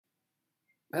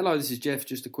Hello, this is Jeff.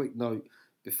 Just a quick note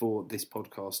before this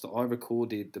podcast that I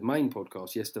recorded the main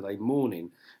podcast yesterday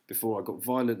morning before I got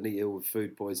violently ill with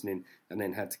food poisoning and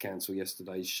then had to cancel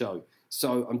yesterday's show.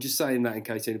 So I'm just saying that in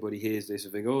case anybody hears this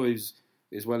and think, oh, he's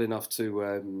well enough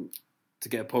to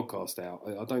get a podcast out.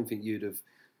 I don't think you'd have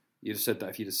said that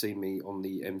if you'd have seen me on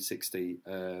the M60.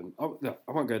 No,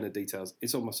 I won't go into details.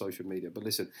 It's on my social media. But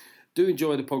listen, do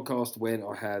enjoy the podcast when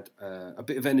I had a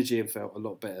bit of energy and felt a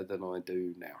lot better than I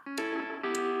do now.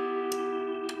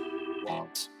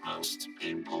 What most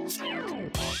people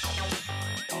think.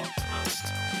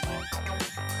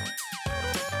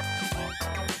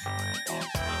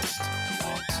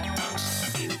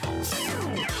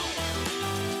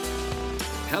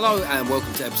 Hello and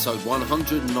welcome to episode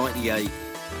 198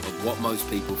 of What Most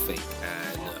People Think.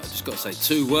 And I just got to say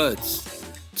two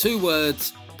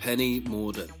words, Penny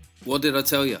Mordaunt. What did I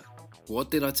tell you?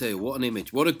 What an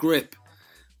image. What a grip.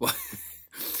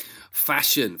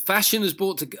 Fashion has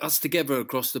brought us together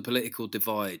across the political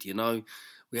divide, you know.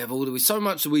 We have so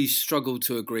much that we struggle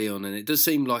to agree on, and it does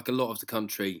seem like a lot of the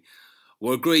country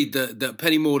were agreed that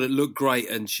Penny Mordaunt looked great,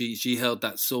 and she held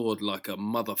that sword like a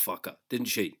motherfucker, didn't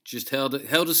she? Just held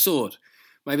a sword.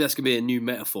 Maybe that's going to be a new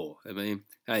metaphor. I mean,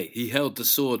 hey, he held the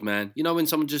sword, man. You know when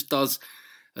someone just does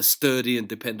a sturdy and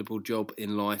dependable job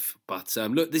in life? But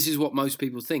look, this is what most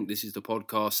people think. This is the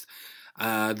podcast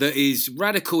that is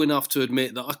radical enough to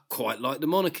admit that I quite like the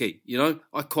monarchy. You know,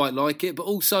 I quite like it, but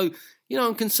also, you know,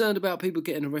 I'm concerned about people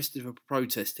getting arrested for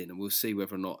protesting, and we'll see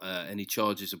whether or not any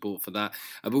charges are brought for that.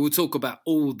 But we'll talk about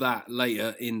all that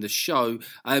later in the show.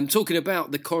 I'm talking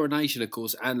about the coronation, of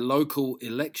course, and local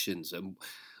elections. And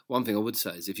one thing I would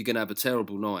say is if you're going to have a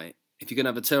terrible night,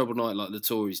 like the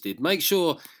Tories did, make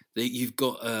sure that you've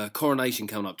got a coronation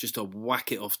coming up just to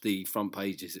whack it off the front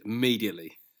pages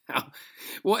immediately.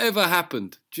 Whatever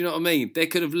happened, do you know what I mean? There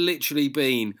could have literally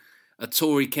been a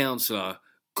Tory councillor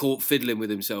caught fiddling with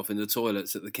himself in the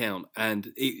toilets at the count,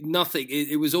 and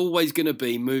it was always going to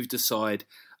be moved aside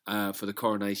for the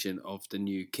coronation of the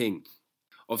new king.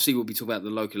 Obviously, we'll be talking about the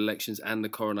local elections and the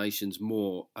coronations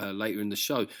more later in the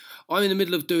show. I'm in the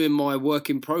middle of doing my work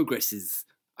in progresses,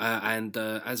 and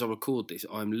as I record this,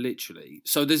 I'm literally...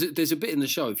 So there's a bit in the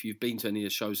show, if you've been to any of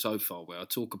the shows so far, where I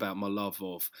talk about my love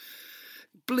of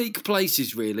bleak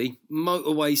places, really.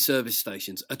 Motorway service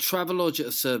stations. A Travelodge at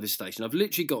a service station. I've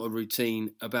literally got a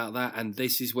routine about that, and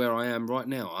this is where I am right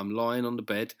now. I'm lying on the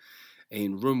bed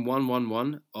in room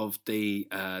 111 of the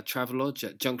Travelodge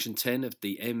at junction 10 of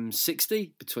the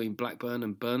M60 between Blackburn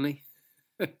and Burnley.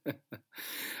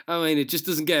 I mean, it just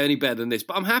doesn't get any better than this.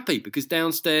 But I'm happy because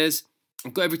downstairs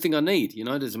I've got everything I need. You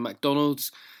know, there's a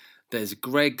McDonald's, there's a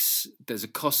Greggs, there's a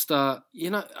Costa.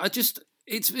 You know,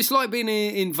 It's like being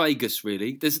in Vegas,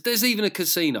 really. There's even a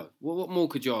casino. What more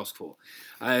could you ask for?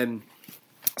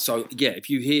 So, yeah,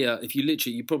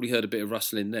 you probably heard a bit of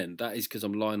rustling then. That is because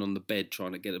I'm lying on the bed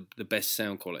trying to get the best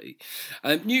sound quality.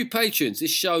 New patrons.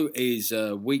 This show is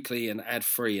weekly and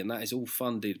ad-free, and that is all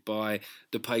funded by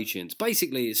the patrons.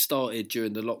 Basically, it started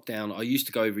during the lockdown. I used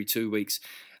to go every 2 weeks,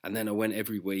 and then I went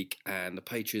every week, and the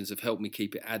patrons have helped me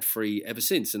keep it ad-free ever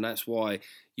since, and that's why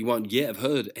you won't yet have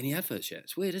heard any adverts yet.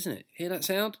 It's weird, isn't it? Hear that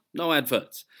sound? No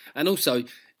adverts. And also,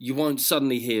 you won't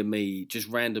suddenly hear me just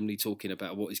randomly talking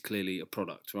about what is clearly a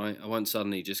product, right? I won't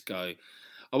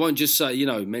just say, you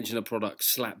know, mention a product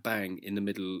slap bang in the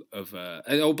middle of...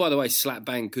 oh, by the way, slap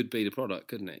bang could be the product,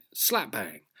 couldn't it? Slap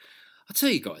bang. I'll tell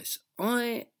you guys,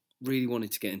 I really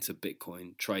wanted to get into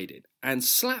Bitcoin trading, and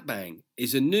slap bang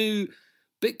is a new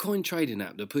Bitcoin trading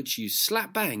app that puts you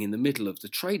slap bang in the middle of the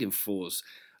trading floors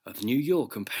of New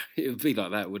York. It would be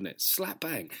like that, wouldn't it? Slap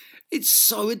bang. It's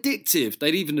so addictive.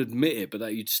 They'd even admit it, but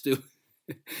that you'd still...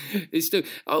 It's still...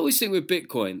 I always think with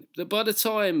Bitcoin that by the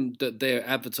time that they're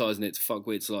advertising it to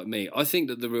fuckwits like me, I think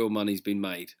that the real money's been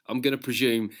made. I'm going to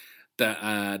presume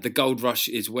that the gold rush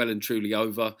is well and truly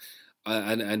over,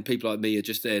 and people like me are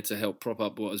just there to help prop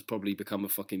up what has probably become a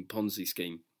fucking Ponzi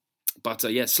scheme. But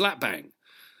yeah, slap bang.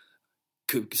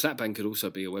 Slapbang could also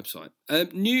be a website.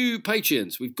 New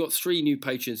patrons. We've got 3 new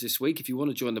patrons this week. If you want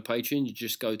to join the Patreon, you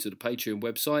just go to the Patreon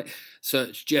website,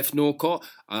 search Jeff Norcott,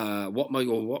 what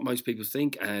most people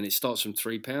think, and it starts from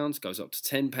 £3, goes up to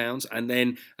 £10,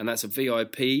 and that's a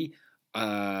VIP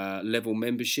level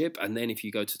membership. And then if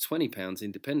you go to £20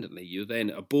 independently, you're then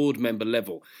a board member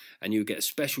level, and you get a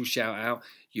special shout out.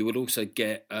 You would also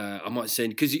get, I might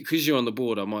send, because you're on the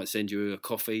board, I might send you a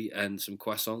coffee and some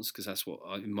croissants, because that's what,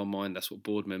 in my mind, that's what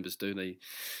board members do.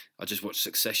 I just watch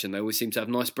Succession. They always seem to have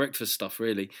nice breakfast stuff,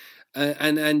 really.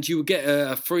 And you would get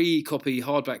a free copy,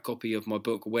 hardback copy of my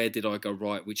book, Where Did I Go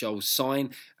Right, which I will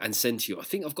sign and send to you. I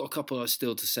think I've got a couple I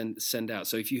still to send out.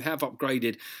 So if you have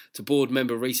upgraded to board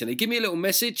member recently, give me a little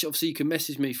message. Obviously, you can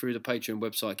message me through the Patreon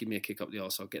website. Give me a kick up the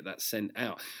arse. I'll get that sent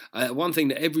out. One thing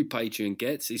that every Patreon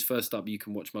gets is, first up, you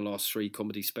can watch my last 3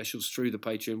 comedy specials through the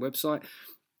Patreon website,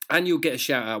 and you'll get a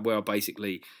shout out where I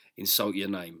basically insult your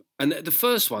name. And the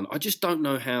first one, I just don't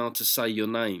know how to say your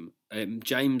name.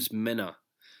 James Menag,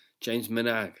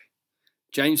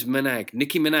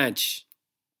 Nicki Minaj.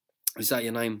 Is that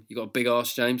your name? You got a big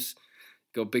ass, James?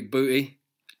 You got a big booty?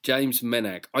 James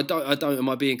Menag. I don't. Am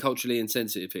I being culturally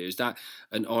insensitive here? Is that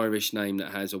an Irish name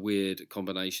that has a weird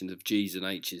combination of G's and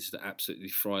H's that absolutely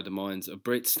fry the minds of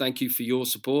Brits? Thank you for your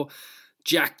support.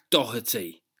 Jack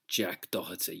Doherty,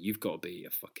 you've got to be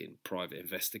a fucking private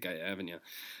investigator, haven't you?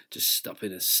 Just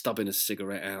stubbing a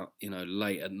cigarette out,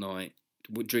 late at night,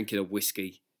 drinking a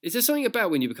whiskey. Is there something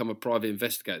about when you become a private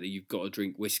investigator that you've got to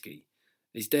drink whiskey?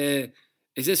 Is there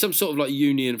some sort of like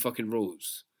union fucking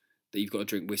rules that you've got to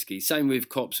drink whiskey? Same with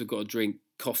cops who've got to drink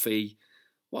coffee.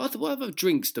 What other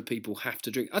drinks do people have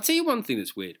to drink? I'll tell you one thing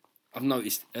that's weird. I've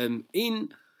noticed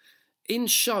in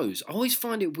shows, I always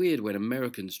find it weird when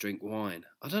Americans drink wine.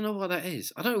 I don't know why that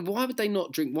is. I don't know, why would they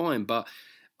not drink wine? But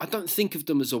I don't think of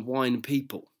them as a wine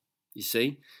people, you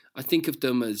see? I think of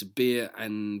them as beer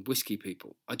and whiskey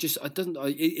people. Is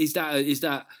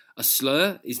that a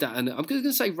slur? I'm going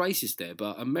to say racist there,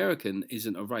 but American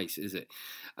isn't a race, is it?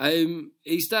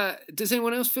 Does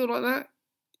anyone else feel like that?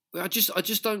 I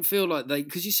just don't feel like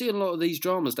because you see a lot of these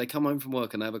dramas, they come home from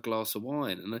work and they have a glass of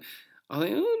wine, and I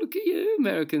think, oh, look at you,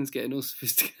 Americans getting all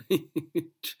sophisticated,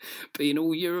 being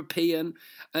all European.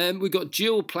 We've got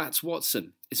Jill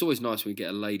Platts-Watson. It's always nice when we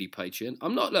get a lady Patreon.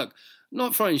 I'm not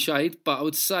throwing shade, but I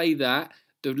would say that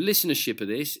the listenership of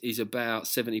this is about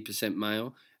 70%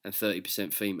 male and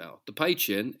 30% female. The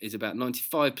Patreon is about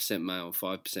 95% male and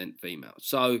 5% female.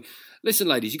 So, listen,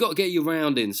 ladies, you've got to get your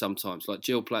round in sometimes, like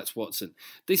Jill Platts-Watson.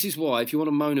 This is why, if you want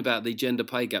to moan about the gender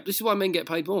pay gap, this is why men get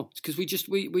paid more. It's because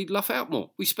we luff out more.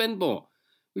 We spend more.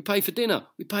 We pay for dinner.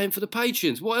 We pay them for the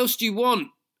Patreons. What else do you want?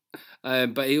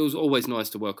 But it was always nice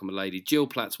to welcome a lady. Jill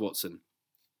Platts-Watson.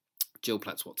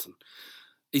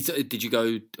 Did you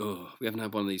go, we haven't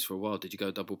had one of these for a while. Did you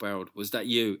go double-barreled? Was that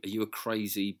you? Are you a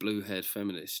crazy blue-haired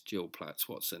feminist, Jill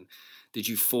Platts-Watson? Did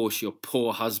you force your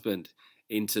poor husband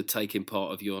into taking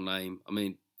part of your name?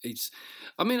 We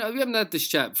haven't had this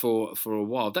chat for a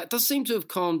while. That does seem to have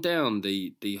calmed down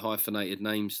the hyphenated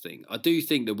names thing. I do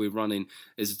think that we're running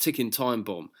as a ticking time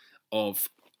bomb of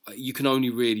you can only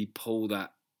really pull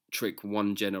that trick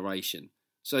one generation.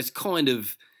 So it's kind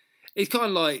of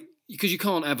like, because you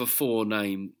can't have a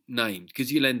 4-name name,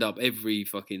 because you'll end up, every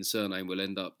fucking surname will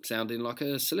end up sounding like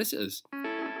a solicitor's.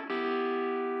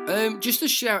 Just a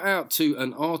shout out to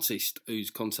an artist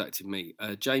who's contacted me,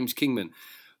 James Kingman,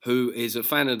 who is a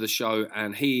fan of the show,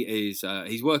 and he's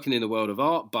working in the world of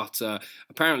art, but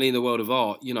apparently in the world of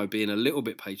art, being a little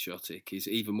bit patriotic is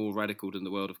even more radical than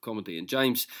the world of comedy. And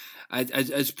James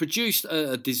has produced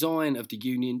a design of the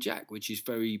Union Jack, which is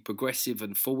very progressive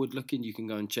and forward-looking. You can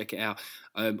go and check it out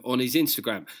on his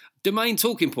Instagram. Domain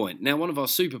Talking Point. Now, one of our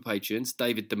super patrons,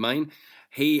 David Domain,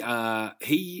 he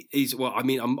is, well,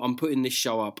 I'm putting this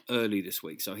show up early this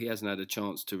week, so he hasn't had a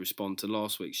chance to respond to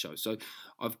last week's show. So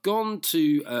I've gone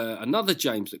to another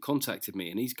James that contacted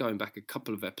me, and he's going back a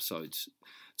couple of episodes,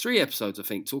 3 episodes, I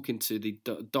think, talking to the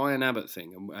Diane Abbott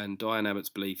thing, and Diane Abbott's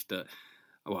belief that,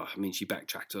 she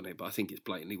backtracked on it, but I think it's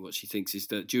blatantly what she thinks is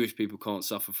that Jewish people can't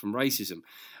suffer from racism.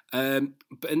 And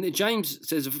then James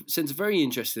sends a very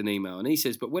interesting email, and he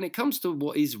says, but when it comes to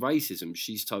what is racism,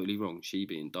 she's totally wrong, she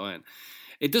being Diane.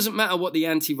 It doesn't matter what the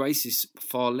anti-racist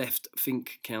far left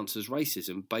think counts as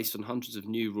racism based on hundreds of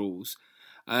new rules.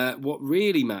 What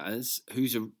really matters,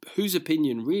 whose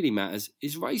opinion really matters,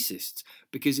 is racists.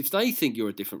 Because if they think you're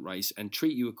a different race and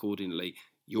treat you accordingly,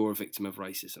 you're a victim of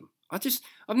racism.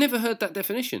 I've never heard that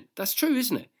definition. That's true,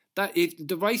 isn't it? That if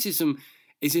the racism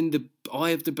is in the eye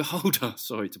of the beholder.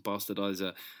 Sorry to bastardise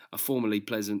a formerly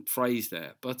pleasant phrase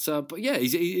there. But yeah,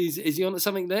 is he on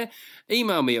something there?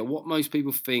 Email me at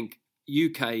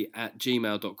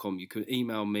whatmostpeoplethink.uk@gmail.com. You can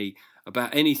email me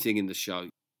about anything in the show.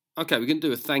 Okay, we're going to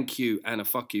do a thank you and a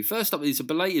fuck you. First up is a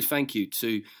belated thank you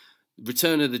to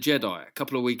Return of the Jedi a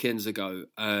couple of weekends ago.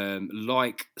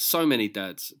 Like so many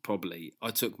dads, probably,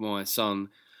 I took my son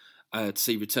to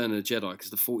see Return of the Jedi because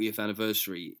the 40th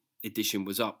anniversary edition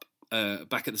was up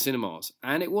back at the cinemas,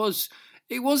 and it was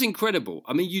It was incredible.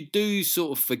 I mean, you do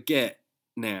sort of forget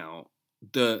now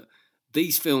that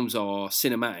these films are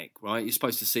cinematic, right? You're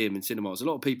supposed to see them in cinemas. A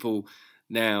lot of people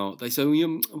now, they say,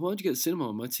 well, why'd you get a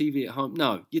cinema? My TV at home.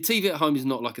 No, your TV at home is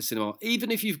not like a cinema.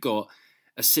 Even if you've got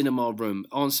a cinema room,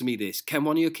 answer me this. Can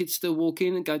one of your kids still walk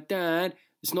in and go, Dad,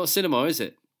 it's not a cinema, is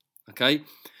it? Okay?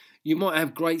 You might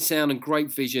have great sound and great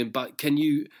vision, but can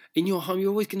you, in your home,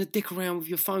 you're always going to dick around with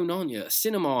your phone, aren't you? A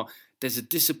cinema, there's a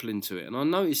discipline to it. And I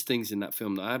noticed things in that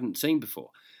film that I haven't seen before.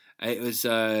 It was,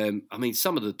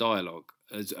 some of the dialogue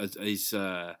is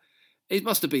it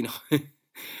must have been,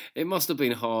 it must have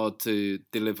been hard to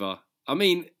deliver. I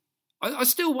mean, I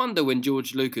still wonder when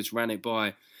George Lucas ran it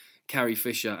by Carrie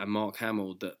Fisher and Mark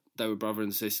Hamill that they were brother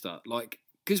and sister. Like,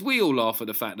 because we all laugh at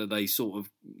the fact that they sort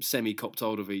of semi-copped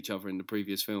hold of each other in the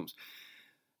previous films.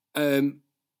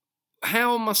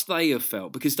 How must they have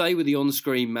felt? Because they were the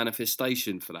on-screen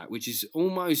manifestation for that, which is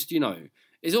almost,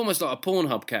 it's almost like a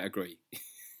Pornhub category.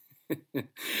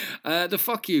 The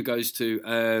fuck you goes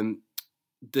to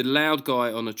the loud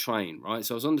guy on a train, right?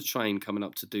 So I was on the train coming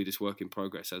up to do this work in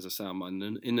progress. As I say, I'm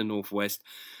in the northwest.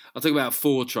 I took about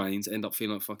 4 trains, end up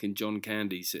feeling like fucking John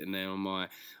Candy sitting there on my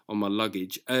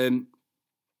luggage.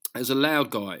 There's a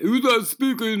loud guy. Who's that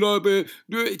speaking like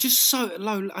that? Just so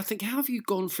low. I think, how have you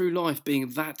gone through life being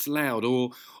that loud,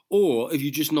 or have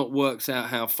you just not worked out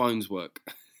how phones work?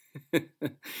 Do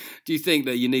you think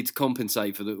that you need to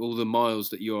compensate for all the miles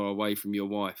that you are away from your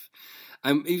wife?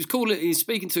 He's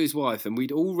speaking to his wife, and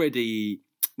we'd already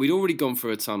gone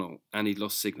through a tunnel, and he'd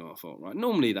lost signal. I thought, right,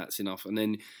 normally that's enough, and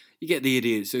then you get the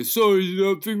idiot. So sorry,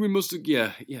 I think we must have.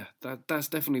 Yeah, that's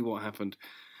definitely what happened.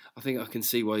 I think I can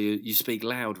see why you speak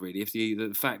loud. Really, if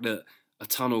the fact that a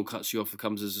tunnel cuts you off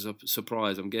comes as a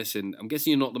surprise, I'm guessing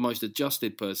you're not the most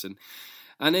adjusted person.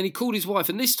 And then he called his wife,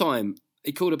 and this time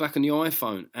he called her back on the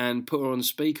iPhone and put her on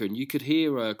speaker, and you could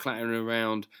hear her clattering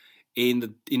around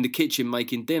in the kitchen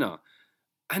making dinner.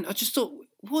 And I just thought,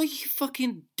 what are you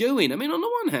fucking doing? I mean, on the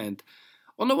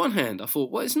one hand, I thought,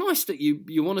 well, it's nice that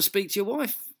you want to speak to your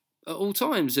wife at all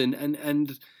times,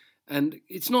 and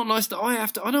it's not nice that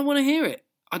I don't want to hear it.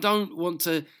 I don't want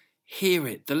to hear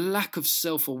it. The lack of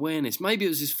self-awareness. Maybe it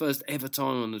was his first ever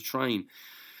time on the train.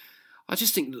 I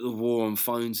just think that the war on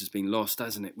phones has been lost,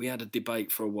 hasn't it? We had a debate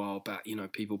for a while about,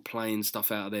 people playing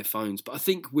stuff out of their phones. But I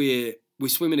think we're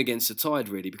swimming against the tide,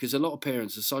 really, because a lot of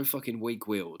parents are so fucking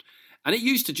weak-willed. And it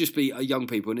used to just be young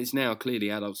people, and it's now clearly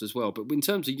adults as well. But in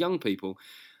terms of young people,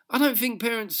 I don't think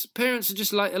parents are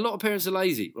just like, a lot of parents are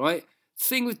lazy, right?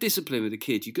 Thing with discipline with the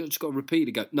kids, you've just got to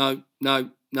repeatedly go, no,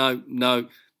 no, no, no,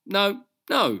 no,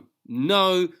 no,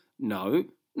 no, no,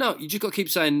 no. You just got to keep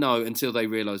saying no until they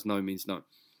realise no means no.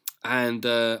 And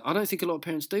I don't think a lot of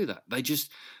parents do that. They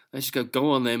just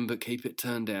go on then, but keep it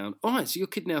turned down. All right, so your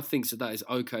kid now thinks that is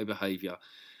okay behaviour.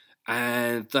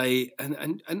 And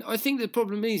I think the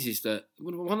problem is that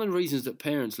one of the reasons that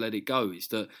parents let it go is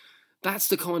that that's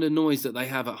the kind of noise that they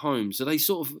have at home. So they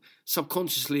sort of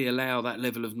subconsciously allow that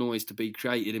level of noise to be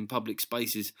created in public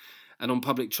spaces and on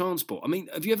public transport. I mean,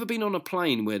 have you ever been on a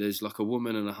plane where there's like a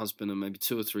woman and a husband and maybe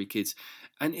 2 or 3 kids,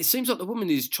 and it seems like the woman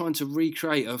is trying to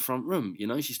recreate her front room?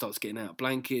 She starts getting out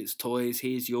blankets, toys.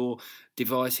 Here's your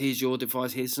device.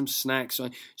 Here's some snacks. So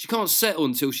she can't settle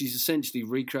until she's essentially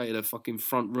recreated her fucking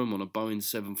front room on a Boeing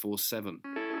 747.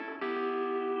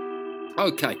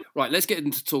 Okay, right, let's get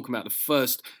into talking about the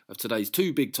first of today's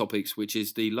 2 big topics, which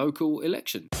is the local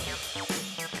election.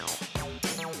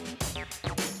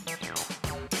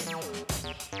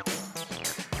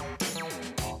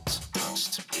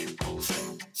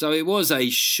 So it was a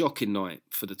shocking night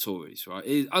for the Tories, right?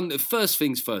 First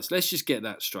things first, let's just get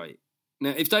that straight.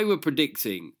 Now, if they were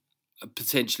predicting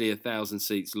potentially 1,000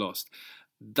 seats lost,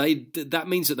 that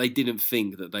means that they didn't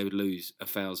think that they would lose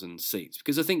 1,000 seats,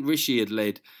 because I think Rishi had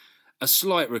led a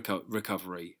slight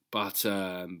recovery, but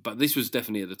this was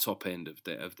definitely at the top end of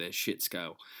their shit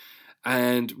scale.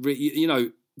 And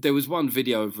there was one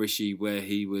video of Rishi where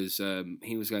he was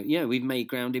going, yeah, we've made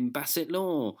ground in Bassett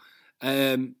Law,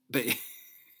 but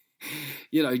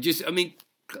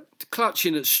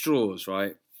clutching at straws,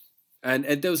 right? And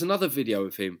there was another video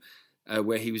of him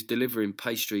where he was delivering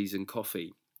pastries and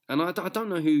coffee, and I don't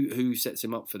know who sets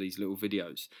him up for these little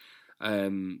videos.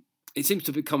 It seems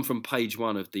to come from page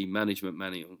 1 of the management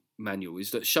manual,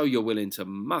 is that show you're willing to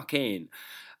muck in.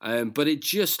 But it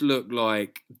just looked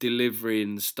like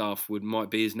delivering stuff might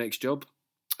be his next job.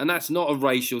 And that's not a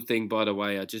racial thing, by the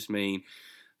way. I just mean,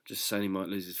 just saying he might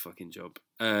lose his fucking job.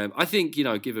 I think,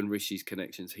 given Rishi's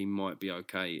connections, he might be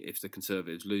okay if the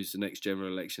Conservatives lose the next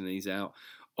general election and he's out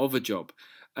of a job.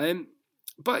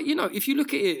 But, if you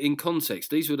look at it in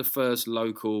context, these were the first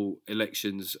local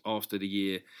elections after the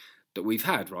year that we've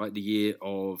had, right? The year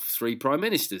of 3 prime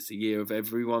ministers, the year of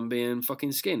everyone being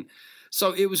fucking skint.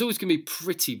 So it was always going to be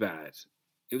pretty bad.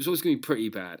 It was always going to be pretty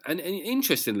bad. And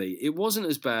interestingly, it wasn't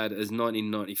as bad as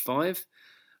 1995.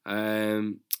 Do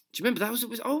you remember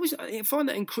that I find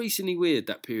that increasingly weird,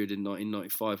 that period in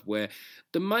 1995 where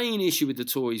the main issue with the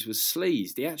Tories was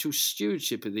sleaze. The actual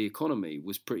stewardship of the economy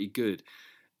was pretty good.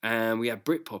 And we had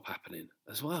Britpop happening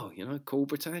as well, Call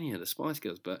Britannia, the Spice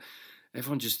Girls. But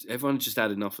everyone just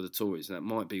had enough of the Tories, and that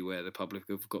might be where the public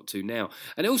have got to now.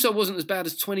 And it also wasn't as bad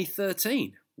as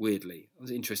 2013, weirdly. It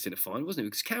was interesting to find, wasn't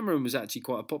it? Because Cameron was actually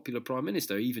quite a popular prime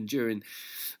minister, even during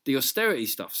the austerity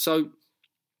stuff. So,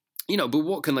 but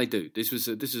what can they do? This was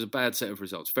a bad set of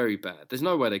results, very bad. There's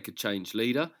no way they could change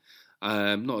leader.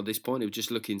 Not at this point. It would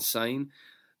just look insane.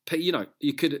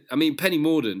 You could. I mean, Penny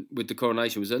Mordaunt with the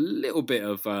coronation was a little bit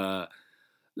of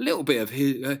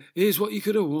here's what you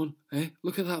could have won.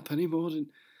 Look at that, Penny Mordaunt.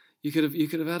 You could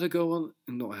have had a go on,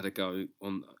 not had a go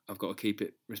on. I've got to keep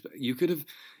it respect. You could have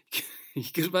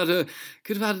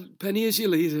had Penny as your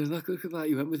leader. Look at that.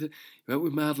 You went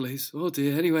with Madley's. Oh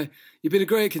dear. Anyway, you've been a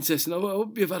great contestant. I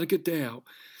hope you've had a good day out.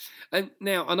 And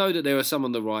now I know that there are some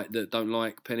on the right that don't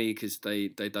like Penny because they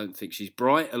don't think she's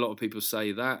bright. A lot of people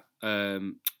say that.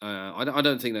 I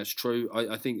don't think that's true.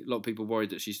 I think a lot of people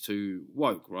worried that she's too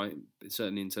woke, right?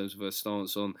 Certainly in terms of her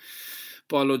stance on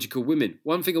biological women.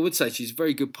 One thing I would say, she's a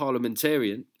very good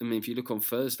parliamentarian. I mean, if you look on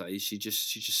Thursdays, she just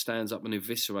stands up and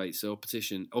eviscerates the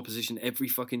opposition every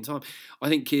fucking time. I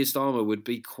think Keir Starmer would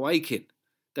be quaking.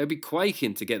 They'd be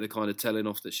quaking to get the kind of telling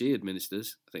off that she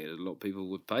administers. I think a lot of people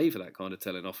would pay for that kind of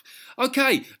telling off.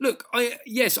 Okay, look,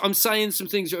 I'm saying some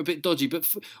things that are a bit dodgy, but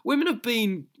women have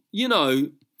been,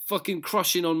 fucking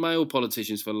crushing on male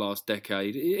politicians for the last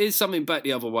decade. It is something back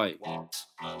the other way. What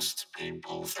most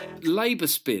people think. Labour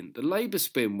spin. The Labour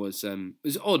spin was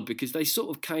odd because they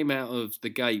sort of came out of the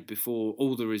gate before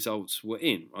all the results were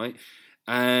in, right?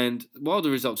 And while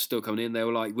the results are still coming in, they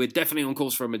were like, we're definitely on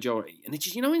course for a majority. And it's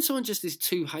just, when someone just is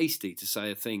too hasty to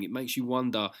say a thing, it makes you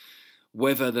wonder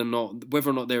whether or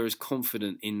not they're as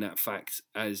confident in that fact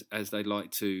as they'd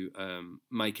like to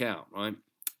make out, right?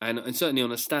 And certainly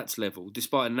on a stats level,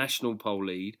 despite a national poll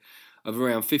lead of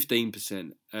around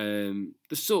 15%,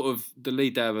 the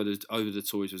lead they have over the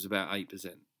Tories was about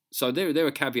 8%. So there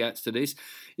are caveats to this.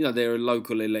 There are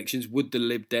local elections. Would the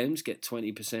Lib Dems get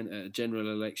 20% at a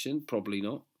general election? Probably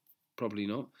not.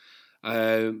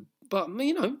 But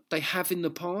they have in the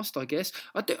past, I guess.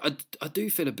 I do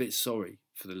feel a bit sorry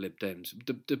for the Lib Dems.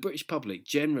 The British public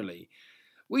generally,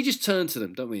 we just turn to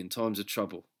them, don't we, in times of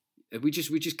trouble. We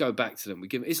just go back to them. We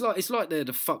give it's like they're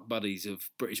the fuck buddies of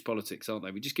British politics, aren't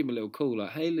they? We just give them a little call,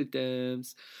 like, "Hey, Lib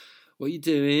Dems, what you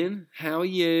doing? How are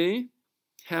you?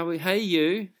 Hey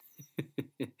you?"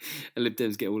 And Lib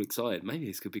Dems get all excited. Maybe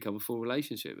this could become a full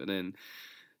relationship, and then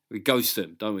we ghost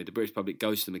them, don't we? The British public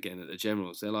ghost them again at the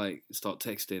generals. They're like, start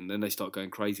texting, then they start going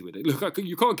crazy with it. Look,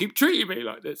 you can't keep treating me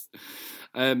like this.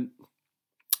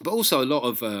 But also a lot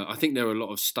of, I think there are a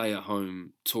lot of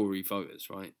stay-at-home Tory voters,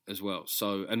 right, as well.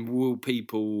 So, and will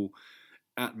people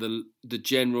at the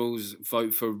generals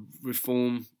vote for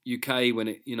Reform UK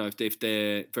when if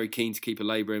they're very keen to keep a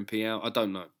Labour MP out? I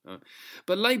don't know.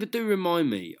 But Labour do remind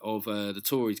me of the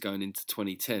Tories going into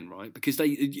 2010, right? Because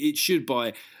it should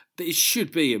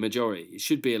be a majority. It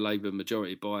should be a Labour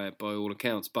majority by all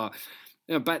accounts. But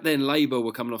back then, Labour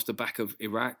were coming off the back of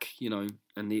Iraq,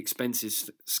 and the expenses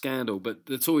scandal, but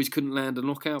the Tories couldn't land a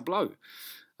knockout blow.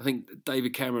 I think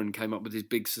David Cameron came up with his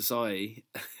Big Society.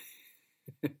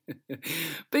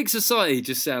 Big Society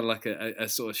just sound like a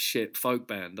sort of shit folk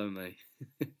band, don't they?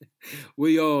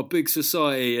 We are Big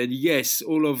Society, and yes,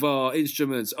 all of our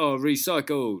instruments are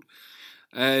recycled.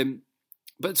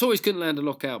 But Tories couldn't land a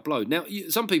knockout blow. Now,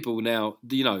 some people now,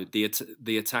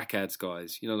 the attack ads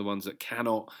guys, the ones that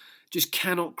cannot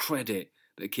credit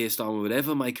that Keir Starmer would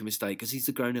ever make a mistake because he's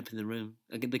the grown-up in the room.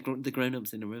 Again, the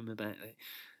grown-ups in the room about it.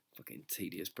 Fucking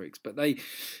tedious pricks. But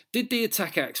did the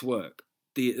attack acts work?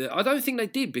 I don't think they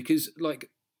did because,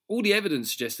 all the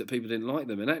evidence suggests that people didn't like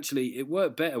them. And actually, it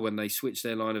worked better when they switched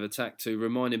their line of attack to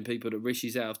reminding people that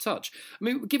Rishi's out of touch. I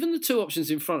mean, given the two options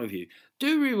in front of you,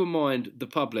 do we remind the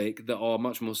public that are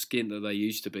much more skint than they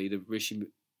used to be that Rishi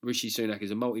Sunak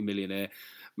is a multi-millionaire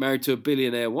married to a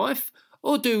billionaire wife?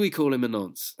 Or do we call him a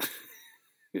nonce?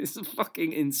 It's a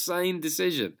fucking insane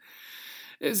decision.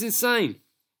 It was insane.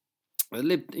 I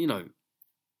mean,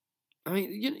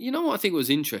 you know what I think was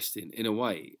interesting in a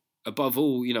way? Above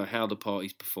all, how the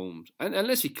parties performed. And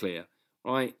let's be clear,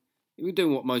 right? We're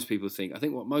doing what most people think. I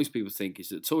think what most people think is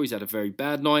that Tories had a very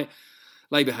bad night.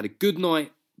 Labour had a good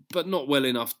night, but not well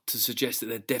enough to suggest that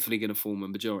they're definitely going to form a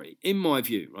majority, in my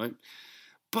view, right?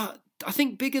 But I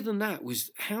think bigger than that was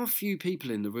how few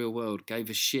people in the real world gave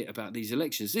a shit about these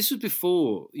elections. This was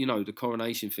before, the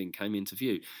coronation thing came into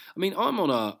view. I mean, I'm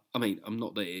not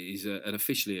that it is an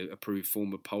officially approved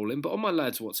form of polling, but on my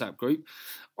lads' WhatsApp group,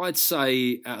 I'd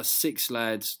say out of 6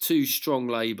 lads, 2 strong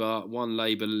Labour, 1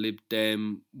 Labour Lib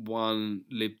Dem, 1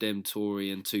 Lib Dem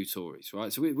Tory, and 2 Tories,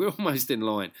 right? So we're almost in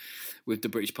line with the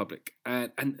British public.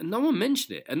 And no one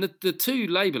mentioned it. And the 2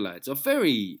 Labour lads are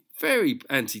very, very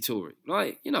anti-Tory,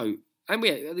 right? And we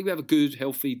have a good,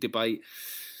 healthy debate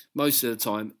most of the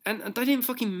time. And they didn't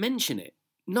fucking mention it.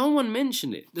 No one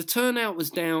mentioned it. The turnout was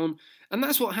down. And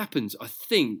that's what happens, I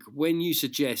think, when you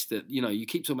suggest that, you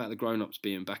keep talking about the grown-ups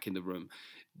being back in the room.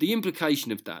 The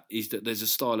implication of that is that there's a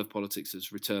style of politics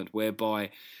that's returned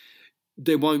whereby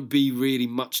there won't be really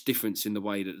much difference in the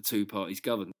way that the 2 parties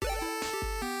govern.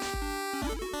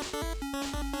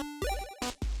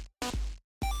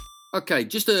 Okay,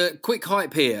 just a quick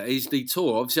hype here is the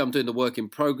tour. Obviously, I'm doing the work in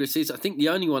progresses. I think the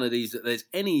only one of these that there's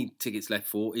any tickets left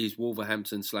for is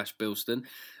Wolverhampton/Bilston.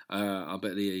 I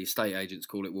bet the estate agents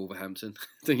call it Wolverhampton.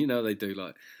 They do,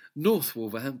 like North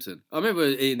Wolverhampton. I remember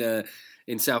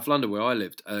in South London where I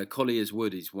lived, Collier's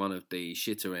Wood is one of the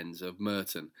shitter ends of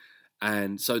Merton.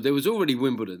 And so there was already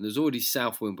Wimbledon, there's already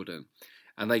South Wimbledon.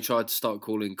 And they tried to start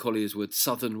calling Collier's Wood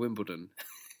Southern Wimbledon.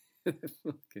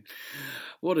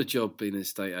 What a job being an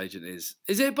estate agent is.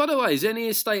 Is it, by the way, is any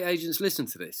estate agents listen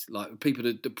to this? Like people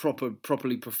that are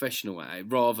properly professional at it,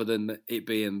 rather than it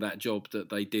being that job that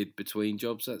they did between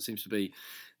jobs? That seems to be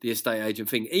the estate agent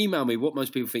thing. Email me what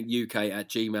most people think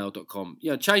uk@gmail.com.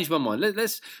 Change my mind.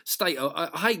 Let's state, I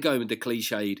hate going with the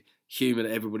cliched humour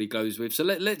that everybody goes with. So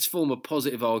let's form a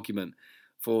positive argument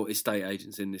for estate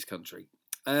agents in this country.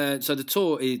 So the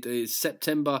tour is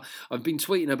September. I've been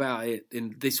tweeting about it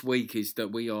in this week. Is that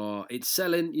it's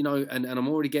selling, and I'm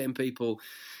already getting people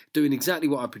doing exactly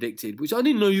what I predicted. Which I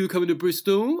didn't know you were coming to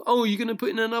Bristol. Oh, you're going to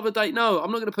put in another date? No, I'm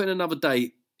not going to put in another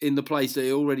date in the place that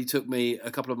it already took me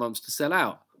a couple of months to sell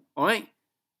out. All right,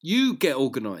 you get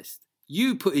organised.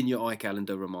 You put in your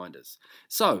iCalendar reminders.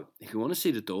 So if you want to see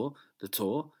the tour,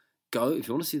 go. If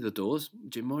you want to see the doors,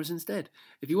 Jim Morrison's dead.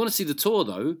 If you want to see the tour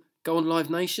though, go on Live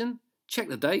Nation. Check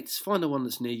the dates, find the one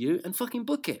that's near you, and fucking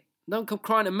book it. Don't come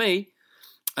crying at me.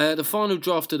 The final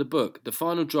draft of the book, the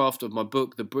final draft of my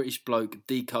book, The British Bloke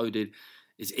Decoded,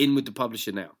 is in with the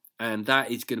publisher now. And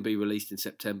that is going to be released in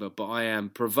September. But I am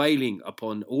prevailing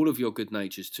upon all of your good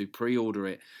natures to pre-order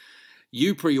it.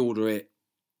 You pre-order it.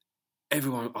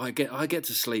 Everyone, I get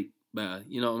to sleep better.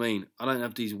 You know what I mean? I don't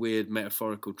have these weird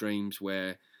metaphorical dreams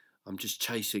where I'm just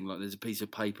chasing, like there's a piece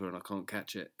of paper and I can't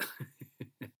catch it.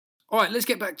 All right, let's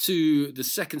get back to the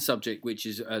second subject, which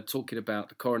is talking about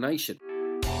the coronation.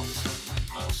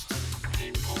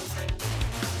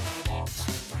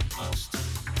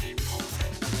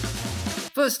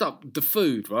 First up, the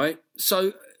food, right?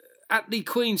 So at the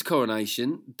Queen's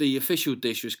coronation, the official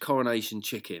dish was coronation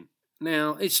chicken.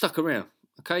 Now, it's stuck around,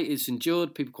 okay? It's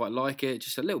endured, people quite like it,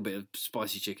 just a little bit of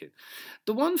spicy chicken.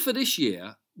 The one for this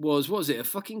year was, what was it, a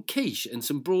fucking quiche and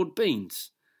some broad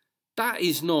beans.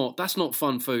 That's not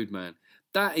fun food, man.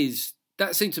 That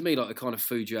seemed to me like the kind of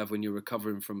food you have when you're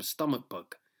recovering from a stomach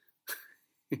bug.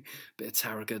 Bit of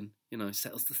tarragon,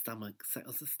 settles the stomach.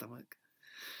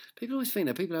 People always think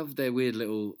that people have their weird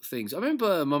little things. I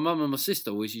remember my mum and my sister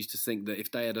always used to think that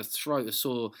if they had a throat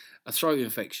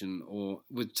infection,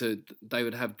 they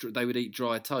would eat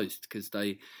dry toast because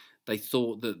they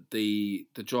thought that the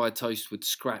dry toast would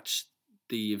scratch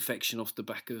the infection off the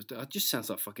back of. It just sounds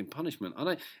like fucking punishment.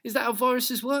 Is that how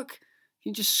viruses work?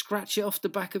 Can you just scratch it off the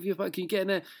back of your back? Can you get in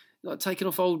there, like taking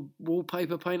off old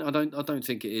wallpaper paint? I don't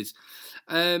think it is.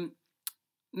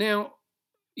 Now,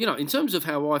 in terms of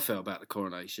how I felt about the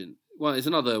coronation, well, it's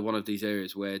another one of these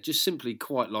areas where just simply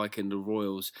quite liking the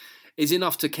royals is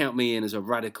enough to count me in as a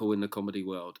radical in the comedy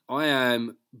world. I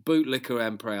am bootlicker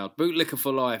and proud. Bootlicker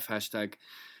for life, hashtag.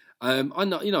 I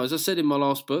know, as I said in my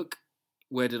last book,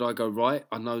 Where Did I Go Right?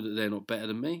 I know that they're not better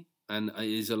than me, and it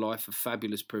is a life of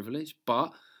fabulous privilege.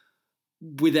 But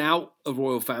without a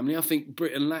royal family, I think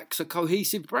Britain lacks a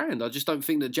cohesive brand. I just don't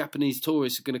think that Japanese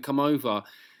tourists are going to come over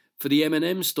for the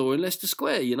M&M store in Leicester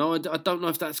Square. I don't know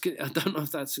if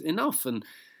that's enough, and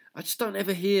I just don't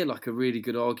ever hear like a really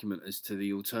good argument as to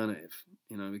the alternative.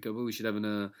 We go, well, we should have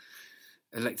an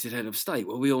elected head of state.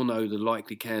 Well, we all know the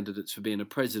likely candidates for being a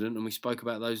president, and we spoke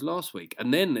about those last week.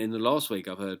 And then in the last week,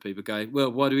 I've heard people go,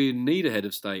 well, why do we even need a head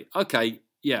of state? Okay,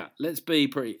 yeah, let's be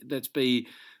pretty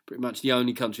much the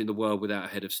only country in the world without a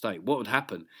head of state. What would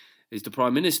happen is the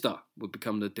Prime Minister would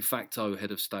become the de facto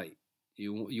head of state.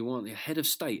 You want a head of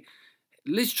state.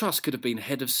 Liz Truss could have been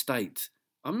head of state.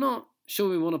 I'm not Sure,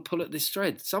 we want to pull at this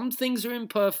thread. Some things are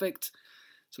imperfect,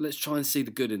 so let's try and see the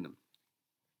good in them.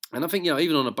 And I think,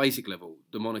 even on a basic level,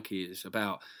 the monarchy is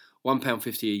about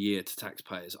 £1.50 a year to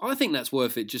taxpayers. I think that's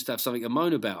worth it just to have something to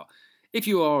moan about. If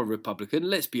you are a Republican,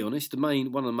 let's be honest,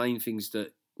 one of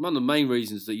the main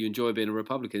reasons that you enjoy being a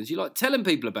Republican is you like telling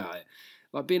people about it,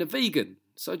 like being a vegan.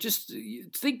 So just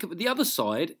think of the other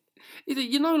side.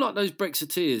 Like those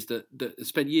Brexiteers that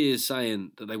spent years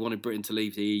saying that they wanted Britain to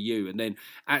leave the EU, and then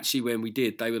actually when we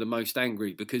did, they were the most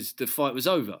angry because the fight was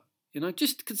over.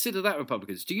 Just consider that,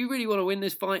 Republicans. Do you really want to win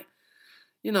this fight?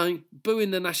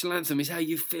 Booing the national anthem is how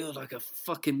you feel, like a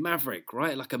fucking maverick,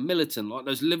 right? Like a militant, like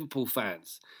those Liverpool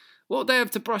fans. What do they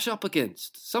have to brush up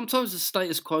against? Sometimes the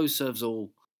status quo serves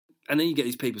all. And then you get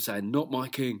these people saying, not my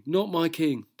king, not my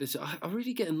king. I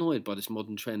really get annoyed by this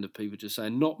modern trend of people just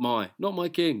saying, not my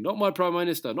king, not my prime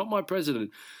minister, not my president.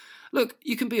 Look,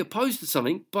 you can be opposed to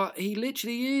something, but he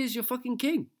literally is your fucking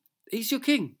king. He's your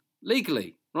king,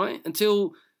 legally, right?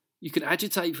 Until you can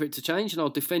agitate for it to change, and I'll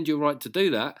defend your right to do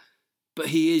that. But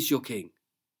he is your king.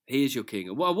 He is your king.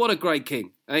 And what a great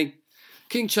king, eh?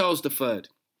 King Charles III.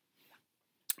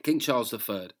 King Charles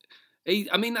III.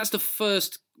 That's the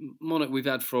first monarch we've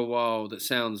had for a while that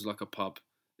sounds like a pub.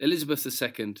 Elizabeth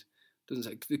II doesn't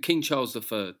say. The King Charles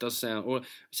III does sound, or it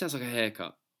sounds like a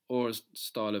haircut or a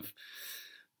style of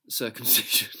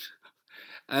circumcision.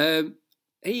 I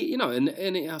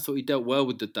thought he dealt well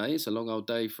with the day. It's a long old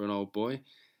day for an old boy.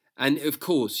 And of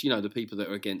course, the people that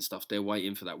are against stuff, they're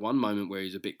waiting for that one moment where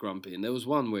he's a bit grumpy. And there was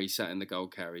one where he sat in the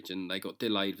gold carriage and they got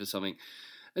delayed for something,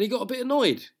 and he got a bit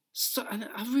annoyed. So, and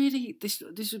this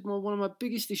is one of my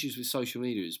biggest issues with social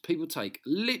media is people take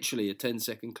literally a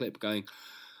 10-second clip going,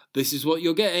 this is what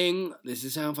you're getting, this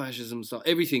is how fascism starts.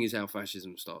 Everything is how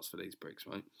fascism starts for these bricks,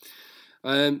 right?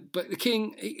 But the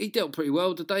king, he dealt pretty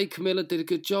well today. Camilla did a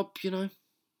good job,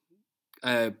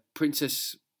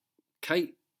 Princess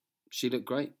Kate, she looked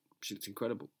great. She looked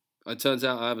incredible. It turns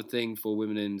out I have a thing for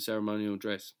women in ceremonial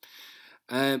dress.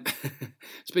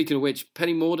 Speaking of which,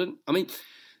 Penny Mordaunt,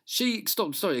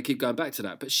 sorry I keep going back to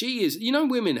that, but she is,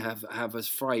 women have a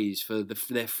phrase for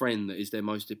their friend that is their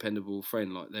most dependable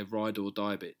friend, like their ride or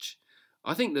die bitch.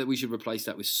 I think that we should replace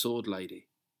that with sword lady.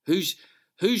 Who's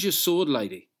your sword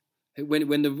lady?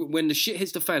 When the shit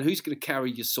hits the fan, who's going to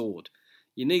carry your sword?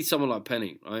 You need someone like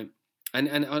Penny, right?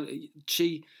 And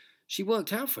she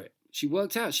worked out for it. She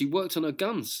worked out. She worked on her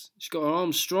guns. She got her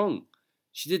arms strong.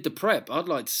 She did the prep. I'd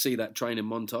like to see that training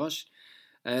montage.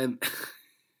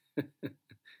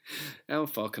 How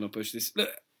far can I push this? Look,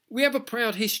 we have a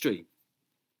proud history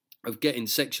of getting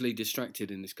sexually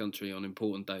distracted in this country on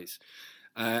important days.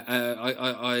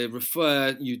 I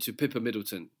refer you to Pippa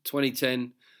Middleton,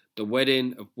 2010, the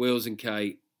wedding of Wills and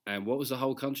Kate, and what was the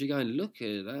whole country going? Look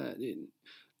at that.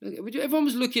 Everyone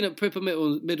was looking at Pippa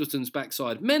Middleton's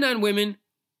backside, men and women.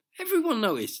 Everyone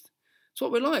noticed. It's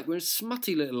what we're like. We're a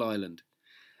smutty little island.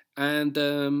 And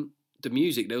the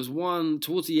music, there was one,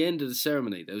 towards the end of the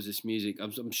ceremony, there was this music.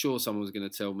 I'm sure someone was going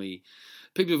to tell me.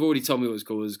 People have already told me what it's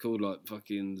called. It's called like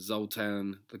fucking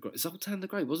Zoltan the Great. Zoltan the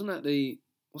Great. Wasn't that the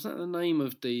name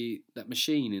of that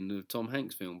machine in the Tom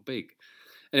Hanks film, Big?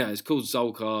 Anyway, it's called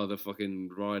Zolkar, the fucking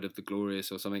Ride of the Glorious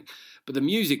or something. But the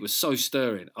music was so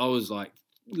stirring. I was like,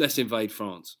 let's invade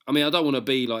France. I don't want to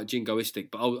be like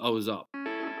jingoistic, but I was up.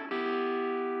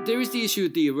 There is the issue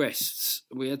of the arrests.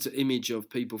 We had an image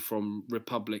of people from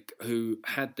Republic who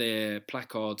had their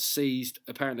placards seized.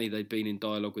 Apparently they'd been in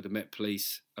dialogue with the Met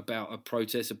Police about a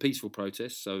protest, a peaceful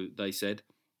protest, so they said.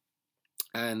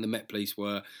 And the Met Police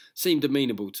seemed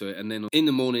amenable to it. And then in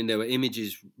the morning there were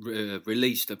images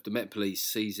released of the Met Police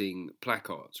seizing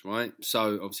placards, right?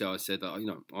 So obviously I said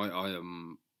that, I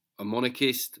am a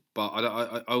monarchist, but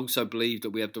I also believe that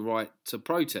we have the right to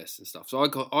protest and stuff. So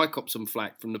I copped some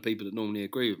flack from the people that normally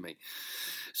agree with me,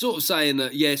 sort of saying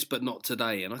that yes, but not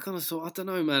today. And I kind of thought, I don't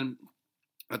know, man.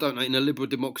 I don't know in a liberal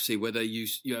democracy whether you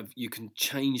can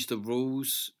change the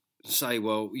rules, say,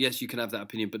 well, yes, you can have that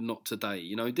opinion, but not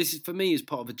today. This is for me is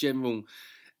part of a general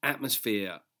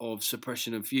atmosphere of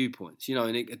suppression of viewpoints. And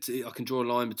I can draw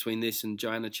a line between this and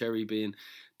Joanna Cherry being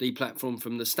deplatformed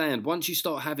from the stand. Once you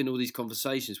start having all these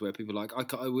conversations where people are like,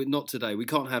 not today, we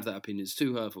can't have that opinion, it's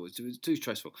too hurtful, it's too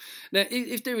stressful. Now,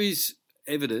 if there is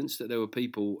evidence that there were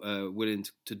people willing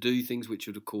to do things which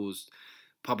would have caused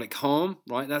public harm,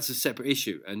 right, that's a separate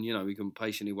issue, and we can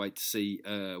patiently wait to see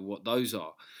what those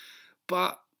are.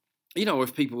 But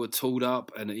if people were tooled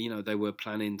up and they were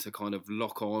planning to kind of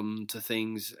lock on to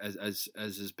things as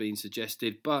has been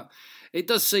suggested, but it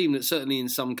does seem that certainly in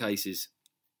some cases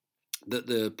that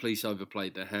the police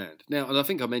overplayed their hand. Now, and I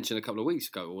think I mentioned a couple of weeks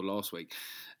ago or last week,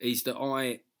 is that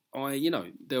I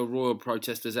there were royal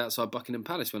protesters outside Buckingham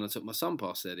Palace when I took my son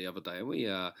past there the other day,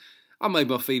 and I made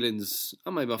my feelings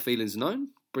known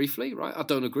briefly, right? I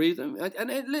don't agree with them, and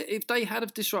if they had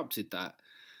have disrupted that,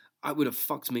 it would have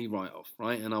fucked me right off,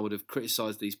 right? And I would have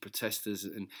criticised these protesters,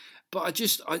 but I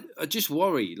just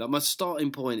worry. Like, my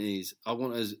starting point is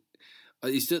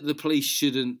is that the police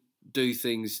shouldn't do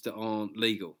things that aren't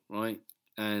legal, right?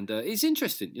 And it's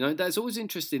interesting, that's always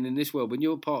interesting in this world when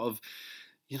you're part of,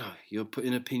 you're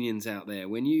putting opinions out there.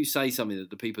 When you say something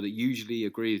that the people that usually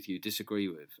agree with you disagree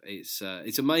with, it's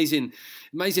amazing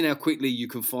how quickly you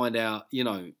can find out,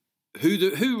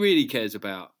 who really cares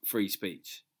about free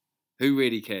speech. Who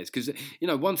really cares? Because,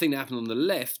 one thing that happened on the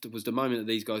left was the moment that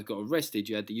these guys got arrested,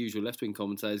 you had the usual left-wing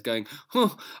commentators going,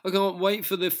 I can't wait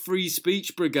for the free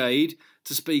speech brigade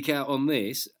to speak out on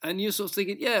this. And you're sort of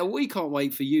thinking, yeah, we can't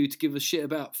wait for you to give a shit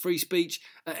about free speech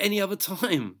at any other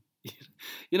time.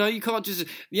 You can't just...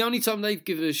 The only time they've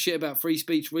given a shit about free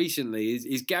speech recently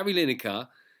is Gary Lineker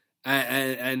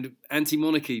and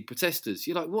anti-monarchy protesters.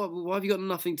 You're like, what? Why have you got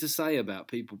nothing to say about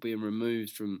people being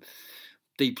removed from...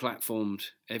 deplatformed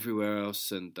everywhere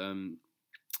else, and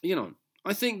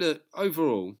I think that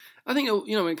overall,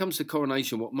 when it comes to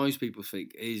coronation, what most people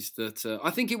think is that I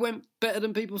think it went better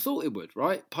than people thought it would.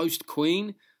 Right, post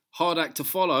Queen, hard act to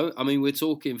follow. I mean, we're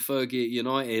talking Fergie at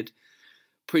United,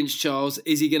 Prince Charles.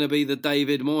 Is he going to be the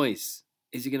David Moyes?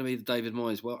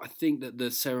 Well, I think that the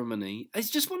ceremony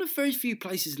is just one of very few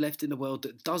places left in the world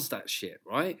that does that shit,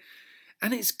 right?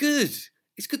 And it's good.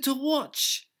 It's good to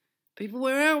watch. People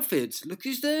wear outfits. Look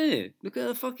who's there. Look at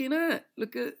her fucking hat.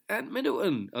 Look at Ant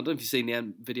Middleton. I don't know if you've seen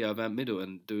the video of Ant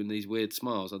Middleton doing these weird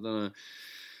smiles. I don't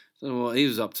know what he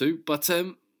was up to. But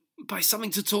it's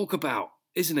something to talk about,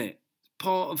 isn't it? It's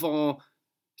part of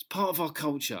our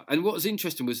culture. And what was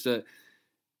interesting was that,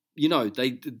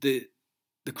 the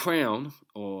Crown,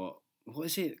 or what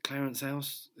is it, Clarence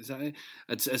House? Is that it?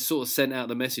 It's sort of sent out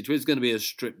the message. Well, it's going to be a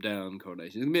stripped down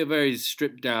coronation. It's going to be a very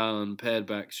stripped down, pared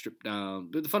back, stripped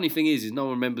down. But the funny thing is no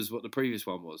one remembers what the previous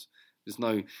one was.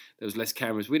 There was less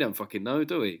cameras. We don't fucking know,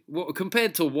 do we? What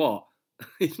compared to what?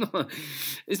 It's not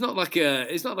like a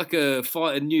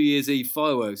New Year's Eve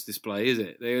fireworks display, is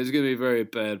it? It's going to be very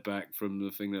pared back from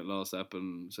the thing that last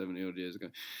happened 70 odd years ago.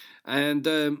 And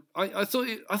I thought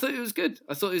it was good.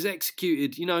 I thought it was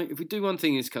executed. If we do one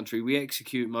thing in this country, we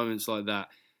execute moments like that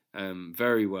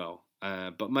very well.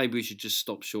 But maybe we should just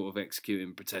stop short of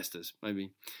executing protesters,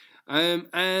 maybe.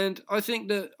 And I think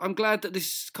that I'm glad that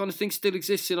this kind of thing still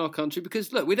exists in our country,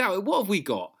 because look, without it, what have we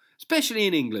got? Especially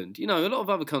in England, a lot of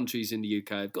other countries in the UK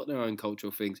have got their own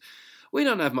cultural things. We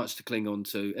don't have much to cling on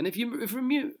to. And if you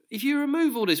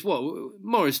remove all this, what?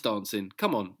 Morris dancing.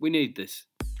 Come on, we need this.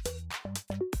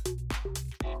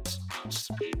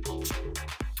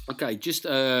 Okay, just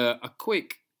a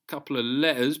quick couple of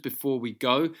letters before we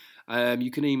go.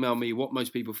 You can email me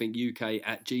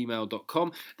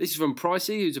whatmostpeoplethink.uk@gmail.com. This is from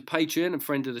Pricey, who's a Patreon and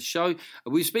friend of the show.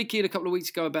 We were speaking a couple of weeks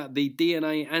ago about the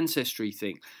DNA ancestry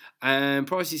thing. And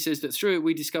Pricey says that through it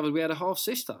we discovered we had a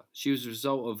half-sister. She was a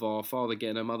result of our father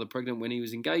getting her mother pregnant when he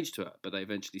was engaged to her, but they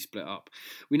eventually split up.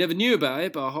 We never knew about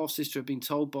it, but our half-sister had been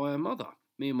told by her mother.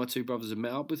 Me and my two brothers have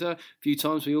met up with her a few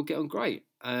times. We all get on great.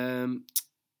 Well,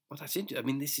 that's interesting. I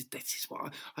mean, this is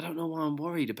what I don't know why I'm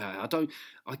worried about it.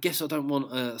 I guess I don't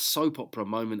want a soap opera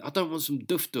moment. I don't want some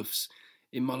duffs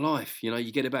in my life.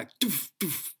 You get it back. Doof,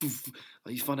 doof, doof.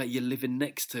 You find out you're living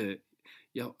next to it.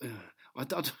 I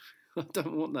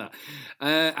don't want that.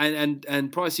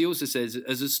 And Pricey also says,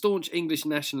 as a staunch English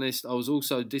nationalist, I was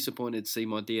also disappointed to see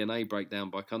my DNA break down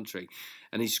by country.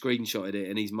 And he screenshotted it,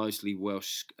 and he's mostly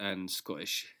Welsh and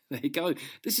Scottish. There you go.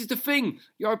 This is the thing.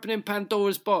 You're opening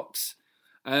Pandora's box.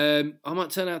 I might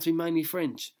turn out to be mainly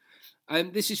French.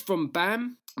 This is from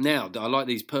Bam. Now, I like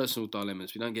these personal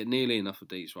dilemmas. We don't get nearly enough of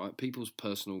these, right? People's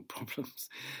personal problems.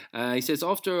 He says,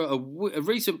 after a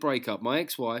recent breakup, my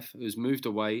ex-wife, who's moved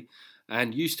away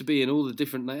and used to be in all the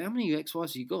different... How many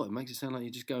ex-wives have you got? It makes it sound like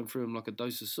you're just going through them like a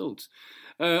dose of salts.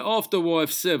 After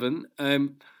wife 7,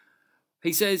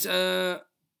 he says...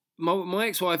 My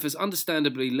ex-wife has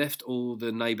understandably left all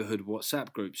the neighbourhood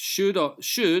WhatsApp groups. Should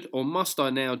or must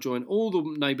I now join all the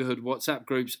neighbourhood WhatsApp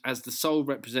groups as the sole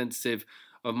representative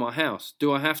of my house?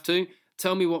 Do I have to?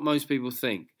 Tell me what most people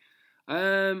think.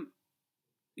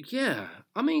 Yeah.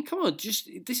 I mean, come on.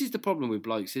 This is the problem with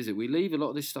blokes, is it? We leave a lot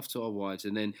of this stuff to our wives,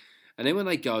 and then when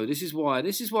they go, this is why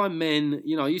men.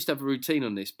 I used to have a routine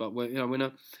on this, but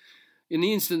in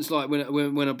the instance, like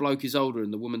when a bloke is older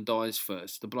and the woman dies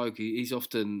first, the bloke, he's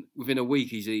often, within a week,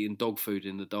 he's eating dog food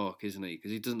in the dark, isn't he?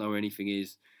 Because he doesn't know where anything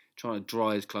is, trying to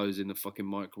dry his clothes in the fucking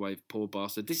microwave, poor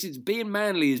bastard. This is, being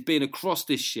manly is being across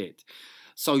this shit.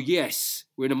 So yes,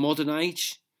 we're in a modern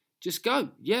age. Just go,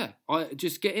 yeah.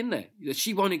 Just get in there.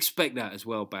 She won't expect that as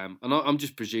well, Bam. And I'm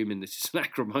just presuming this is an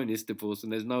acrimonious divorce,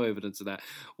 and there's no evidence of that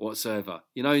whatsoever.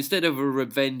 You know, instead of a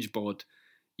revenge bod,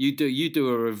 you do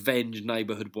a revenge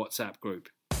neighbourhood WhatsApp group.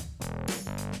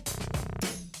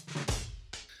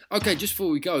 Okay, just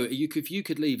before we go, if you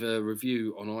could leave a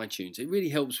review on iTunes, it really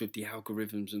helps with the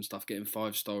algorithms and stuff, getting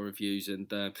 5-star reviews. And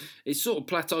it's sort of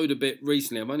plateaued a bit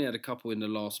recently. I've only had a couple in the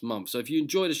last month. So if you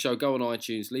enjoy the show, go on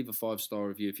iTunes, leave a 5-star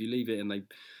review. If you leave it and they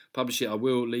publish it, I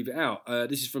will leave it out.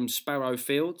 This is from Sparrow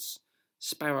Fields.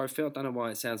 Sparrow Field. I don't know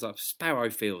why it sounds like Sparrow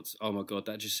Fields. Oh my God,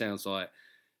 that just sounds like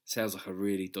a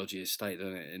really dodgy estate,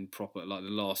 doesn't it? In proper, like the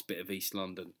last bit of East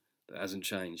London that hasn't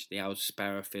changed. The old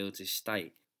Sparrow Fields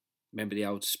estate. Remember the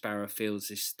old Sparrow Fields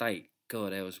estate?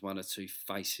 God, there was one or two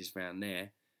faces round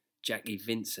there. Jackie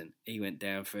Vincent, he went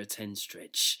down for a 10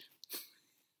 stretch.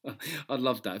 I'd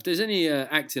love that. If there's any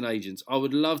acting agents, I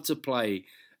would love to play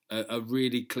a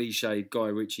really cliched Guy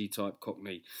Ritchie type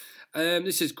Cockney.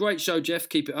 This says, great show, Jeff.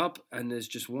 Keep it up. And there's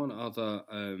just one other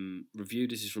review.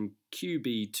 This is from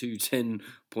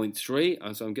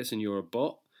QB210.3. So I'm guessing you're a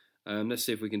bot. Let's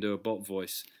see if we can do a bot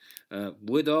voice.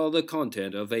 With all the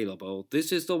content available,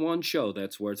 this is the one show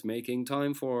that's worth making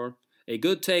time for. A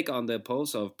good take on the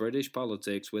pulse of British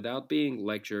politics without being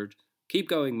lectured. Keep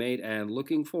going, mate, and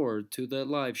looking forward to the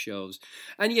live shows.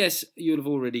 And yes, you'd have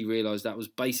already realised that was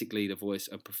basically the voice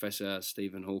of Professor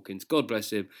Stephen Hawkins. God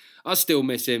bless him. I still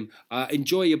miss him.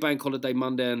 Enjoy your bank holiday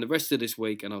Monday and the rest of this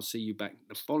week, and I'll see you back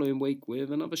the following week with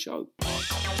another show.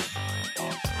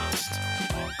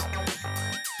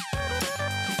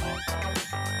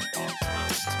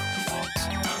 Podcast.